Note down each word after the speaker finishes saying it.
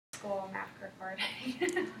school math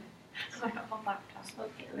recording. My old laptop.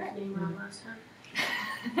 Okay, I was being wrong last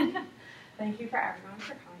time. Thank you for everyone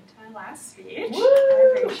for coming to my last speech. Woo!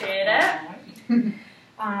 I appreciate it.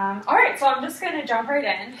 All right, so I'm just going to jump right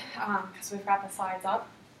in because we've got the slides up.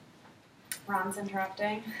 Ron's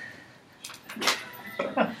interrupting.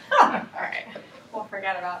 All right, we'll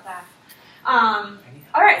forget about that.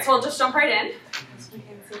 All right, so we'll just jump right in. So you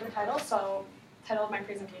can see the title. So the title of my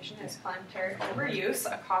presentation is Planetary Overuse,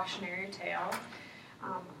 a Cautionary Tale.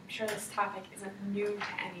 I'm sure this topic isn't new to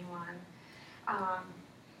anyone.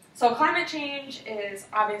 So climate change is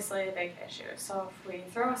obviously a big issue. So if we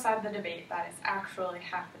throw aside the debate that is actually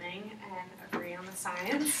happening and agree on the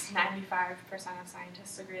science, 95% of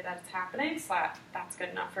scientists agree that it's happening, so that's good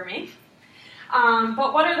enough for me.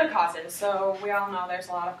 But what are the causes? So we all know there's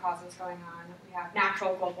a lot of causes going on. We have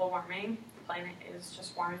natural global warming. The planet is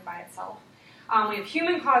just warming by itself. We have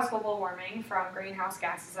human-caused global warming from greenhouse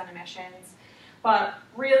gases and emissions. But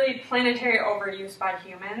really, planetary overuse by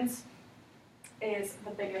humans is the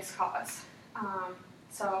biggest cause.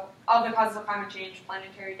 So of the causes of climate change,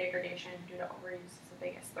 planetary degradation due to overuse is the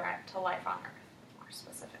biggest threat to life on Earth, more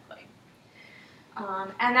specifically.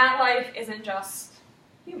 And that life isn't just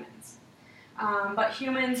humans. But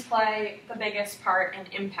humans play the biggest part in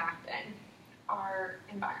impacting our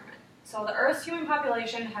environment. So the Earth's human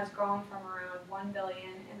population has grown from around 1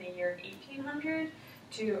 billion in the year 1800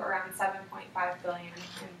 to around 7.5 billion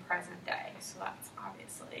in present day. So that's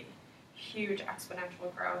obviously huge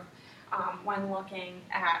exponential growth when looking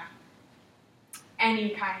at any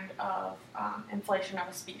kind of inflation of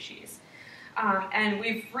a species. And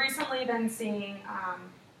we've recently been seeing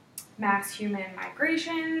mass human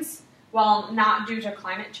migrations. While not due to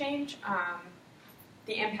climate change,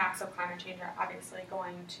 the impacts of climate change are obviously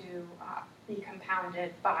going to be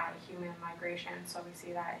compounded by human migration. So we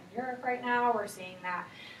see that in Europe right now. We're seeing that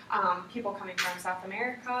people coming from South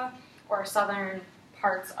America or southern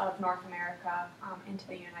parts of North America into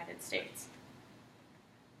the United States.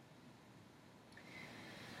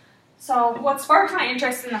 So what sparked my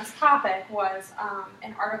interest in this topic was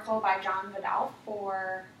an article by John Vidal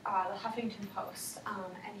for the Huffington Post.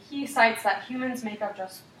 And he cites that humans make up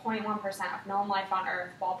just 0.1% of known life on Earth,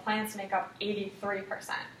 while plants make up 83%.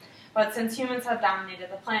 But since humans have dominated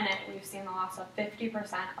the planet, we've seen the loss of 50%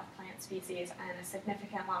 of plant species and a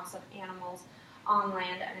significant loss of animals on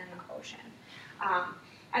land and in the ocean.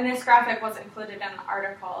 And this graphic was included in the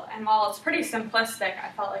article, and while it's pretty simplistic, I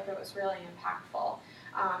felt like it was really impactful.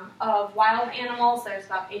 Of wild animals, there's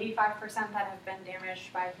about 85% that have been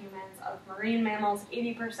damaged by humans. Of marine mammals,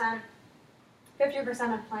 80%,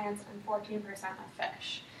 50% of plants, and 14% of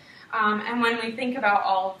fish. And when we think about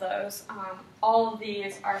all of those, all of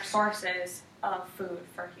these are sources of food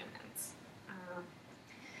for humans.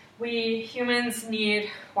 We humans need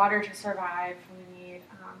water to survive, we need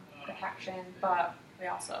protection, but we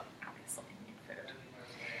also obviously need food.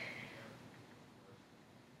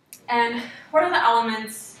 And what are the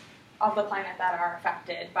elements of the planet that are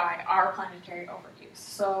affected by our planetary overuse?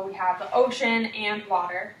 So we have the ocean and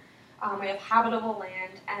water, we have habitable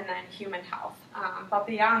land, and then human health. But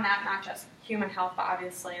beyond that, not just human health, but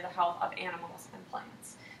obviously the health of animals and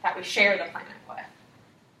plants that we share the planet with.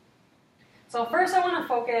 So first I want to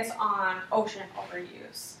focus on ocean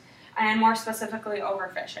overuse, and more specifically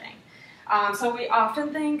overfishing. So we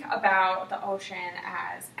often think about the ocean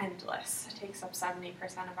as endless. It takes up 70%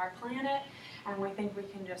 of our planet, and we think we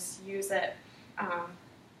can just use it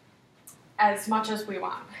as much as we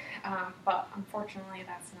want. But unfortunately,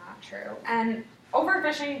 that's not true. And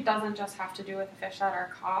overfishing doesn't just have to do with the fish that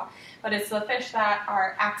are caught, but it's the fish that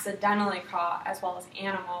are accidentally caught, as well as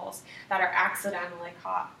animals that are accidentally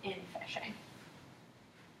caught in fishing.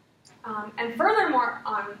 And furthermore,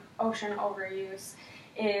 on ocean overuse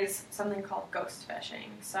is something called ghost fishing.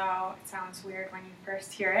 So it sounds weird when you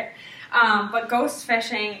first hear it. But ghost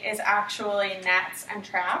fishing is actually nets and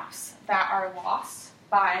traps that are lost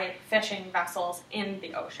by fishing vessels in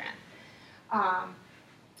the ocean.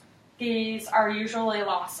 These are usually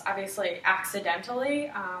lost, obviously,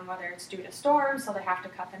 accidentally, whether it's due to storms, so they have to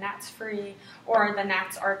cut the nets free, or the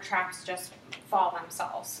nets or traps just fall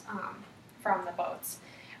themselves from the boats.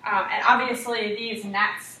 And obviously, these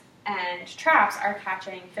nets and traps are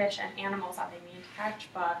catching fish and animals that they mean to catch,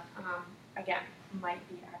 but again, might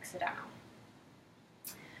be accidental.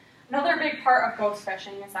 Another big part of ghost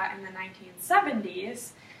fishing is that in the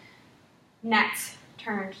 1970s, nets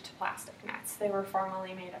turned to plastic nets. They were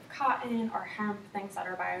formerly made of cotton or hemp, things that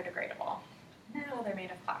are biodegradable. Now they're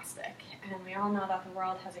made of plastic, and we all know that the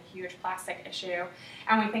world has a huge plastic issue,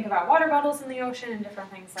 and we think about water bottles in the ocean and different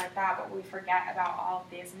things like that, but we forget about all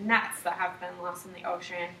of these nets that have been lost in the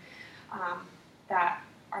ocean that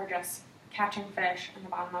are just catching fish in the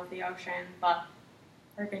bottom of the ocean, but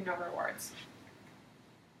there have been no rewards.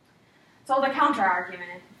 So the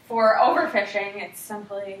counter-argument for overfishing, it's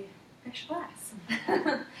simply fish less.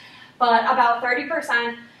 But about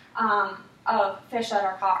 30% of fish that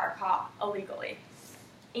are caught illegally.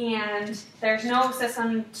 And there's no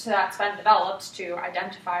system that's been developed to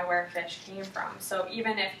identify where fish came from. So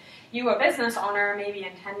even if you, a business owner, may be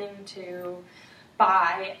intending to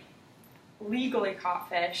buy legally caught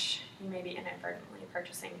fish, you may be inadvertently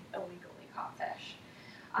purchasing illegally caught fish.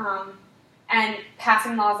 And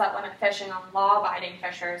passing laws that limit fishing on law-abiding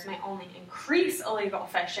fishers may only increase illegal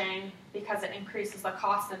fishing because it increases the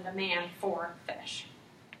cost and demand for fish.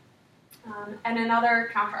 And another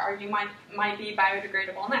counter-argument might be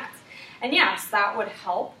biodegradable nets. And yes, that would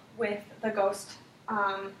help with the ghost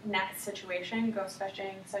net situation, ghost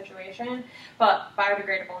fishing situation, but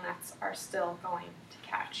biodegradable nets are still going to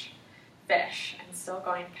catch fish and still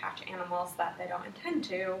going to catch animals that they don't intend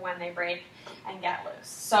to when they break and get loose.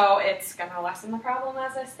 So it's going to lessen the problem,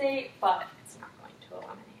 as I state, but it's not going to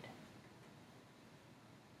eliminate it.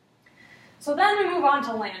 So then we move on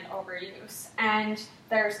to land overuse, and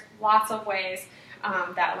there's lots of ways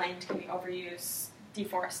that land can be overused.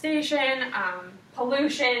 Deforestation,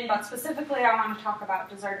 pollution, but specifically I want to talk about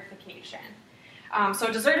desertification. So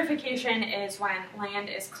desertification is when land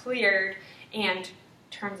is cleared and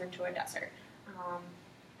turns into a desert.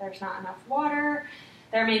 There's not enough water.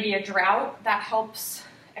 There may be a drought that helps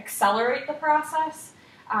accelerate the process,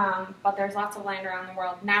 but there's lots of land around the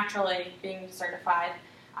world naturally being desertified.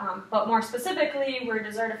 But more specifically, we're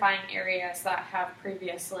desertifying areas that have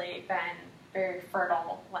previously been very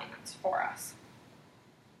fertile lands for us.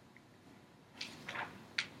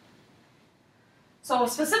 So a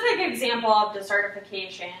specific example of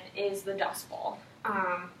desertification is the Dust Bowl.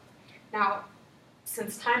 Now,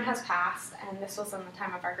 since time has passed, and this was in the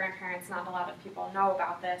time of our grandparents, not a lot of people know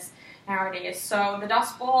about this nowadays. So the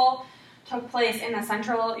Dust Bowl took place in the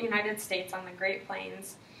central United States on the Great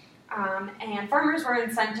Plains, and farmers were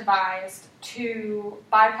incentivized to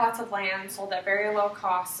buy plots of land sold at very low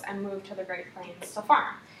costs and move to the Great Plains to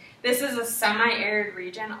farm. This is a semi-arid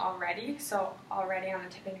region already, so already on the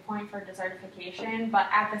tipping point for desertification, but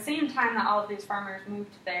at the same time that all of these farmers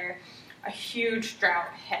moved there, a huge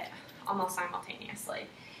drought hit almost simultaneously,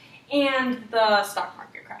 and the stock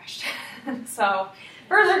market crashed. So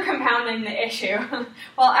further compounding the issue,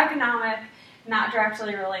 while economic, not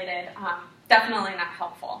directly related, definitely not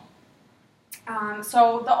helpful.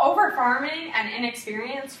 So the over-farming and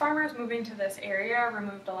inexperienced farmers moving to this area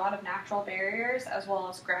removed a lot of natural barriers as well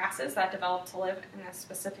as grasses that developed to live in this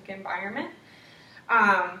specific environment.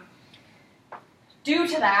 Due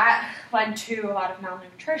to that, led to a lot of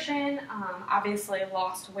malnutrition, obviously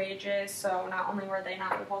lost wages, so not only were they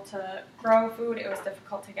not able to grow food, it was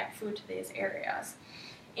difficult to get food to these areas.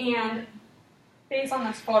 And based on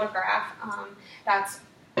this photograph, that's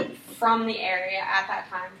from the area at that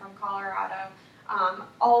time, from Colorado,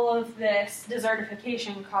 all of this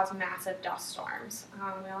desertification caused massive dust storms.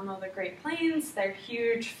 We all know the Great Plains, they're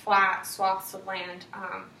huge, flat swaths of land.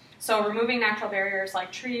 So removing natural barriers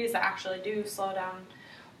like trees that actually do slow down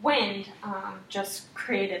wind just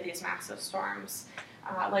created these massive storms,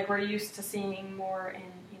 like we're used to seeing more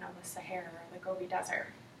in the Sahara or the Gobi Desert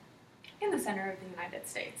in the center of the United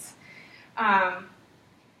States.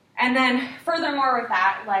 And then furthermore with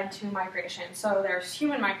that led to migration. So there's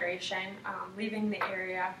human migration leaving the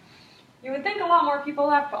area. You would think a lot more people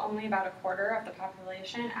left, but only about a quarter of the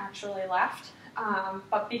population actually left.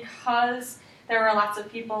 But because there were lots of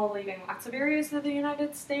people leaving lots of areas of the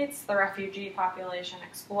United States, the refugee population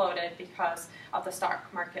exploded because of the stock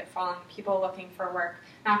market falling, people looking for work,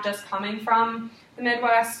 not just coming from the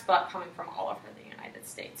Midwest, but coming from all over the United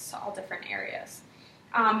States, all different areas.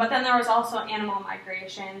 But then there was also animal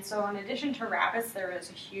migration. So in addition to rabbits, there was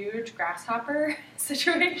a huge grasshopper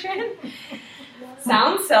situation.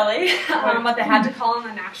 Sounds silly, but they had to call in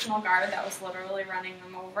the National Guard that was literally running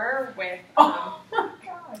them over with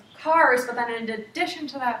cars. But then in addition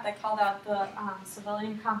to that, they called out the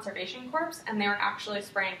Civilian Conservation Corps, and they were actually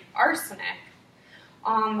spraying arsenic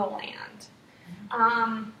on the land,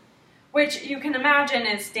 which you can imagine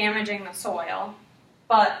is damaging the soil.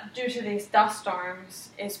 But due to these dust storms,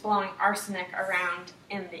 it's blowing arsenic around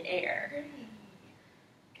in the air,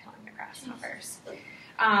 killing the grasshoppers.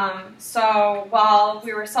 So while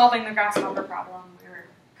we were solving the grasshopper problem, we were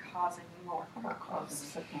causing more problems.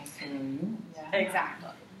 Sickness to the humans. Exactly.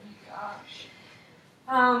 Gosh.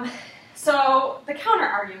 So the counter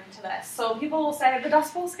argument to this, so people will say the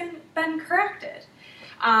Dust Bowl's been corrected.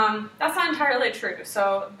 That's not entirely true.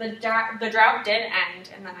 So the drought did end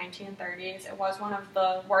in the 1930s. It was one of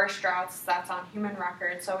the worst droughts that's on human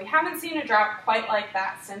record. So we haven't seen a drought quite like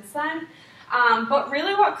that since then. But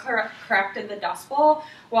really what corrected the Dust Bowl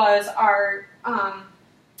was our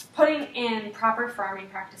putting in proper farming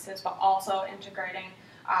practices, but also integrating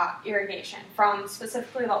irrigation from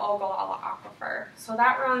specifically the Ogallala Aquifer. So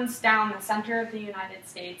that runs down the center of the United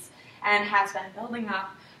States and has been building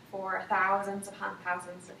up for thousands upon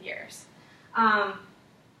thousands of years.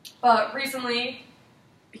 But recently,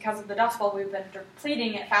 because of the Dust Bowl, we've been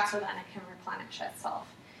depleting it faster than it can replenish itself.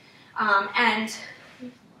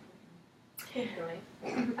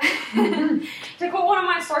 To quote one of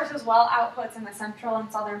my sources, well outputs in the central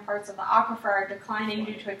and southern parts of the aquifer are declining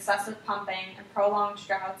due to excessive pumping, and prolonged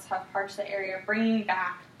droughts have parched the area, bringing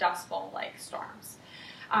back Dust Bowl-like storms.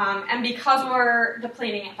 And because we're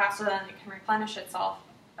depleting it faster than it can replenish itself,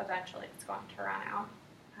 eventually it's going to run out.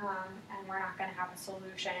 And we're not going to have a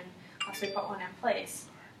solution unless we put one in place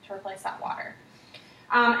to replace that water.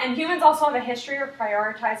 And humans also have a history of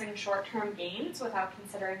prioritizing short-term gains without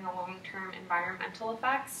considering the long-term environmental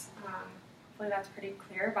effects. Hopefully that's pretty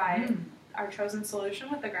clear by our chosen solution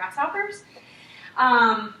with the grasshoppers.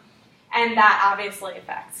 And that obviously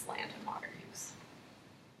affects land and water use.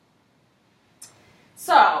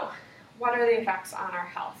 So, what are the effects on our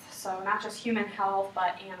health? So not just human health,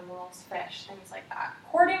 but animals, fish, things like that.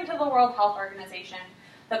 According to the World Health Organization,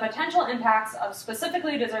 the potential impacts of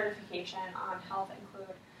specifically desertification on health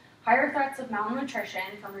include higher threats of malnutrition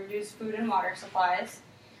from reduced food and water supplies,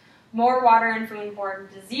 more water and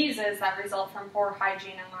foodborne diseases that result from poor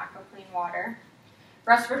hygiene and lack of clean water,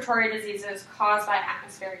 respiratory diseases caused by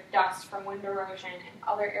atmospheric dust from wind erosion and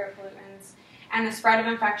other air pollutants, and the spread of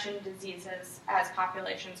infection diseases as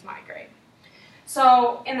populations migrate.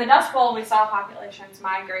 So in the Dust Bowl, we saw populations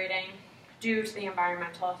migrating due to the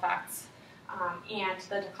environmental effects and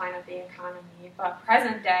the decline of the economy. But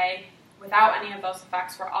present day, without any of those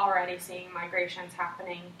effects, we're already seeing migrations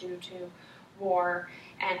happening due to war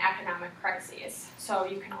and economic crises. So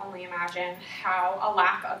you can only imagine how a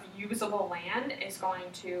lack of usable land is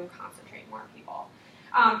going to concentrate more people.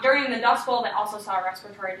 During the Dust Bowl, they also saw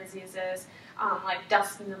respiratory diseases like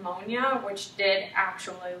dust pneumonia, which did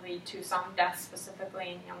actually lead to some deaths, specifically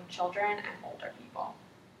in young children and older people.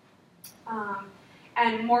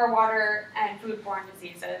 And more water and foodborne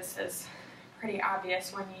diseases is pretty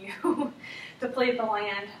obvious when you deplete the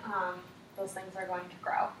land. Those things are going to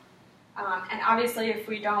grow. And obviously, if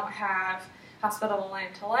we don't have hospitable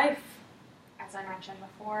land to life, as I mentioned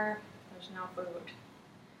before, there's no food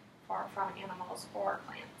from animals or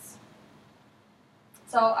plants.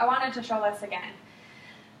 So I wanted to show this again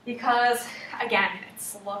because, again,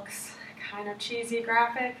 it looks kind of cheesy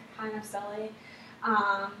graphic, kind of silly.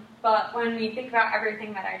 But when we think about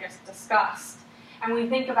everything that I just discussed, and we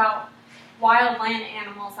think about wild land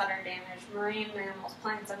animals that are damaged, marine mammals,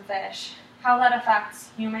 plants, and fish, how that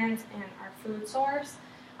affects humans and our food source,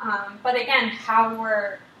 but again, how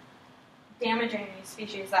we're damaging these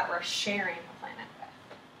species that we're sharing the planet with.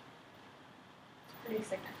 It's pretty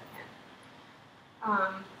significant.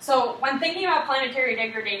 So when thinking about planetary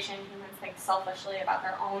degradation, humans think selfishly about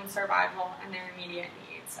their own survival and their immediate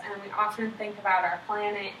needs. And we often think about our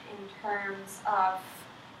planet in terms of,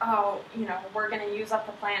 oh, we're going to use up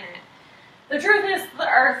the planet. The truth is, the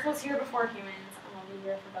Earth was here before humans, and will be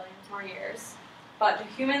here for billions more years. But do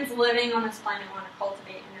humans living on this planet want to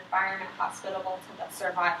cultivate an environment hospitable to the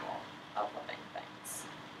survival of living things?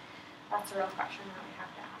 That's a real question that we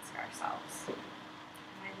have to ask ourselves.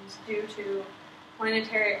 And due to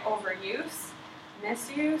planetary overuse,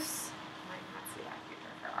 misuse, we might not see that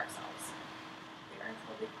future for ourselves. The Earth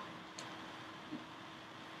will be fine.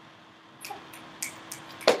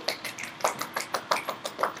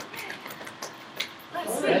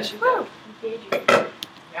 Let's see. Woo! Engaging.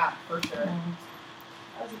 Yeah, for sure.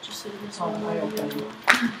 I was interested in this Oh, one. I opened it.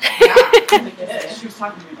 Yeah, I think it is. She was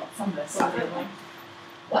talking to me about some of this stuff.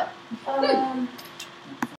 What?